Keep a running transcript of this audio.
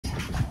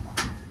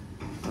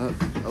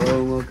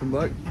Hello and welcome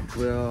back.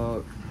 We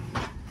are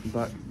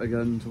back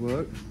again to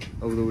work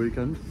over the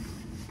weekend,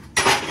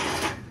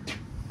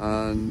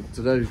 and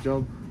today's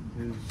job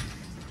is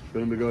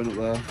going to be going up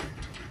there,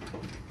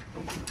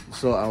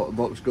 sort out a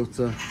box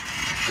gutter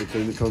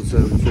between the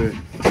conservatory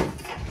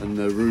and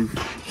the roof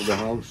of the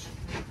house,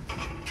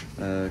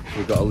 because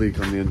we've got a leak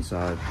on the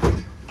inside.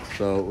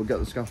 So we'll get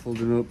the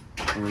scaffolding up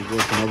and we'll go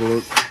up and have a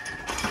look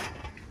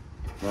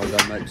while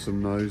Dad makes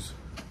some noise.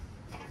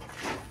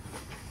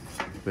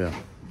 But yeah,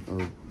 I'll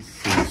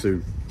see you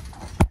soon.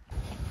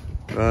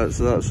 Right,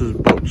 so that's his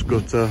box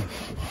gutter.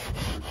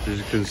 As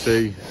you can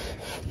see,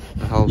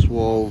 the house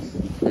wall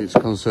meets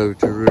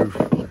conservatory roof,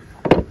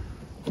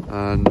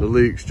 and the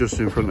leak's just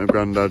in front of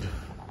Grandad.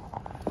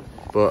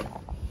 But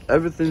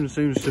everything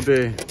seems to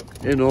be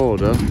in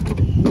order.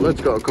 The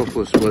led's got a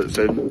couple of splits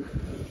in,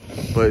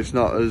 but it's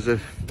not as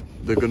if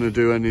they're going to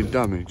do any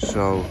damage,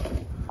 so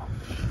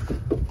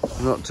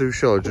I'm not too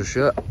sure just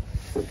yet.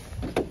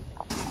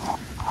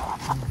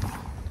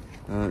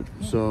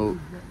 So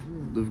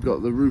they've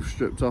got the roof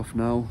stripped off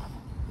now,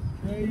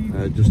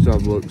 just to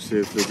have a look, see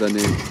if there's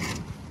any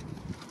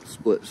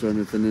splits or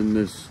anything in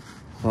this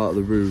part of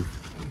the roof.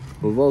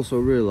 But we've also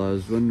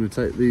realised when we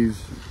take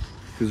these,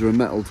 because they're a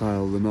metal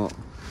tile, they're not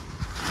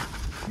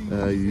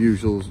your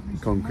usual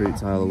concrete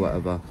tile or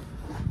whatever,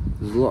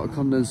 there's a lot of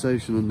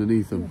condensation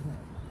underneath them,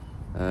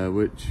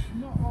 which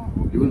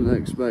you wouldn't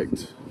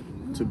expect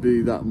to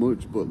be that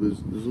much, but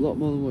there's a lot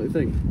more than what you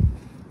think.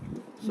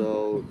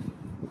 So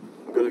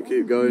we're going to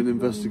keep going,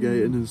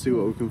 investigating and see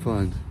what we can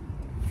find.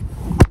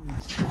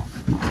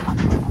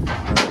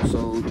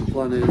 So the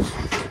plan is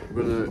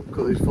we're going to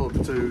cut these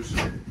 4x2s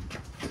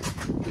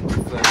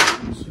into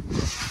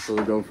fairings, so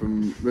they go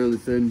from really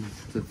thin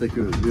to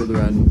thicker at the other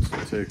end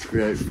to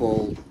create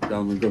fall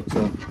down the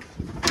gutter.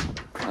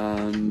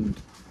 And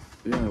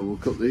yeah, we'll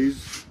cut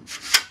these,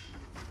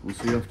 we'll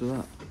see you after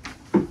that.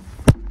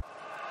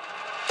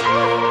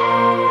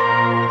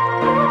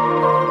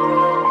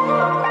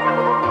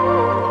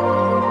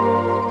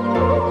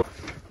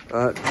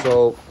 Right,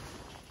 so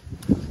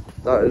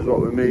that is what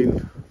we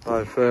mean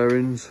by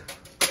fairings,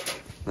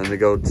 and they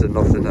go to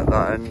nothing at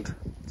that end,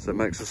 so it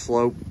makes a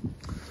slope.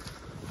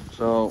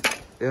 So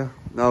yeah,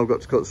 now I've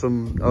got to cut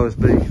some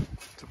OSB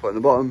to put in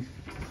the bottom.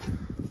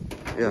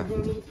 Yeah.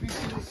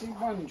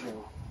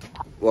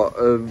 What,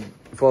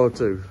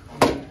 4x2?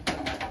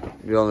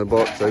 You only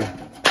bought 2?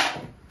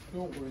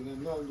 Don't worry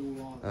then, that'll do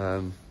like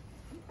that.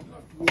 You'll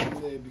have to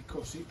work there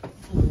because it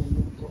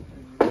won't drop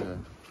anywhere.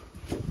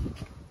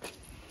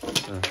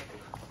 Yeah.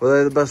 Were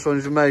they the best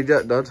ones you made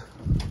yet, Dad?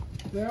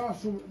 There are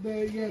some,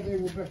 yeah, they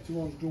were better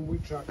ones done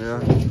with tracks. Yeah.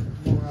 So I'm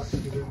more happy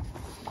to do.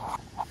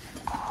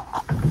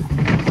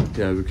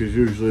 Yeah, because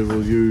usually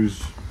we'll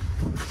use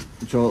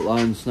a chalk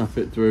line, snap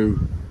it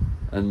through,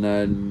 and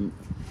then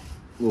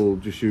we'll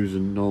just use a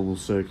normal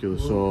circular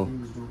saw.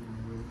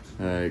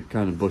 It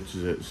kind of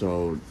butchers it,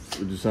 so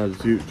we decided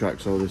to use track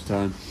saw this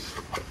time,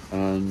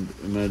 and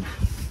it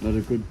made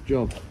a good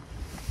job.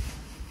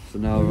 So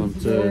now we're on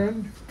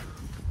to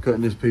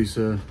cutting this piece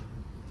of...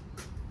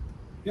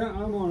 Yeah,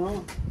 I'm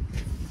alright.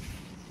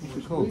 What's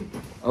it called?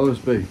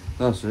 OSB,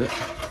 that's it.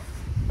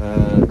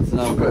 So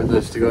now we're cutting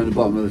this to go in the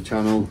bottom of the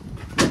channel,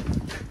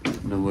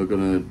 and then we're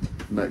going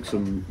to make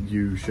some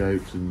U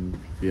shapes and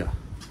yeah.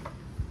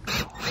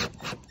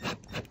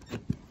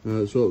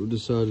 That's what we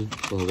decided,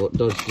 well, what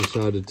Dad's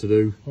decided to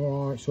do.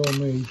 Alright, so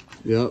me.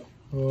 Yeah.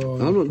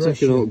 Oh, I'm not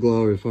taking all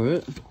glory for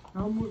it.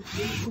 How much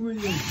will it come in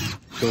then?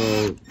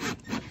 So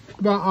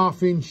about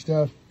 ½ inch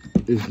there.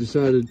 he's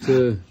decided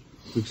to,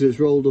 because it's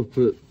rolled up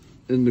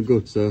in the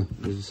gutter,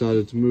 he's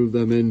decided to move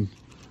them in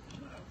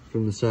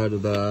from the side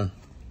of there,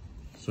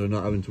 so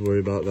not having to worry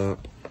about that.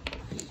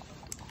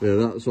 Yeah,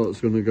 that's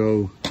what's going to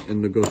go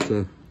in the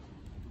gutter.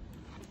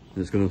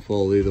 It's going to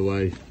fall either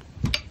way.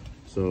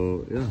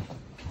 So yeah.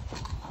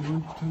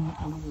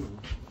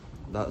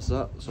 That's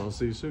that, so I'll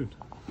see you soon.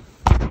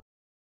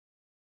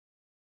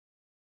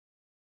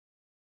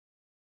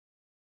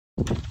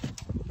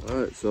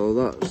 Alright, so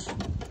that's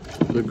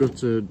the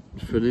gutter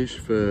finish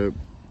for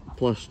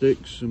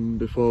plastics, and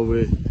before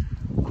we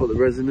put the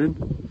resin in,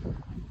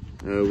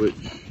 which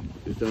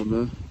is down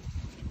there,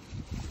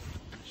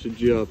 it's a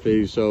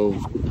GRP, so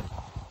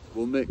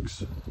we'll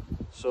mix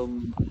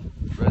some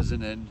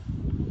resin in,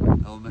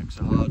 I'll mix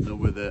a hardener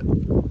with it,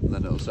 and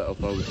then it'll set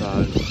up over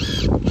time.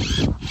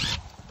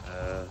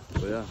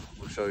 But yeah,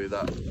 we'll show you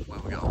that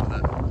when we get on with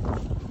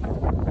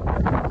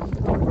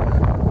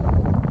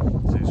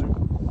it. See you soon.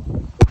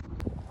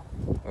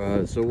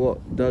 Alright, so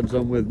what Dad's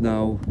on with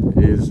now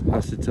is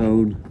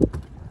acetone,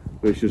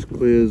 which just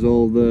clears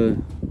all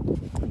the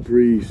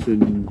grease,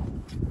 and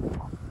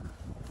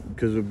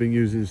because we've been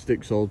using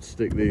stick salt to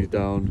stick these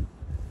down,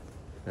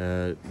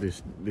 they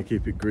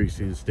keep it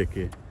greasy and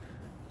sticky.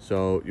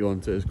 So you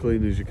want it as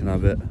clean as you can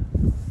have it.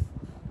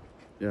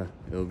 Yeah,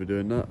 he'll be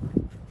doing that.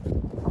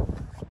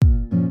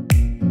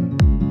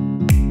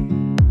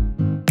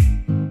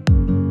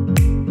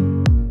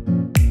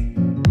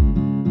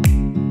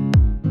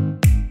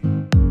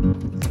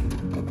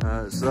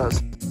 So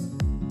that's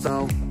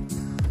now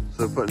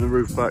So putting the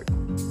roof back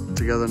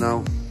together now.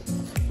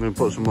 I'm going to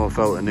put some more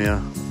felt in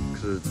here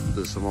because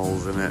there's some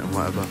holes in it and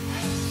whatever.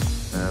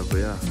 But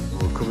yeah,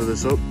 we'll cover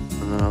this up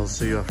and then I'll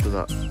see you after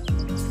that.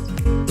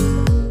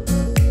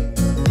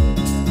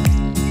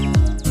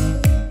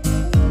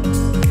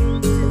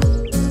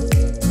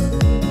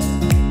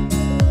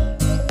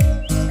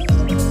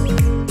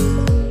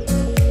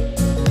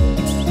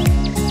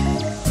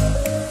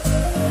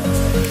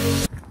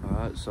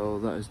 Alright, so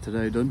that is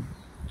today done.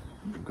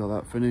 Got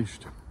that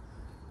finished.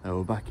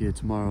 We're back here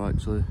tomorrow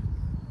actually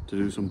to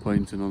do some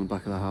painting on the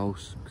back of the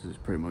house because it's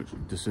pretty much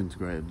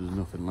disintegrated, there's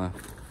nothing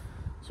left.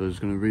 So I'm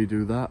just going to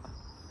redo that.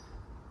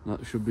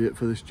 That should be it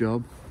for this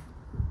job.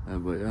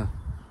 But yeah,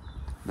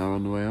 now we're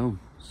on the way home.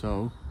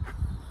 So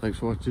thanks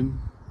for watching,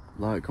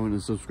 like, comment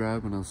and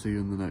subscribe, and I'll see you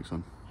in the next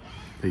one.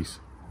 Peace.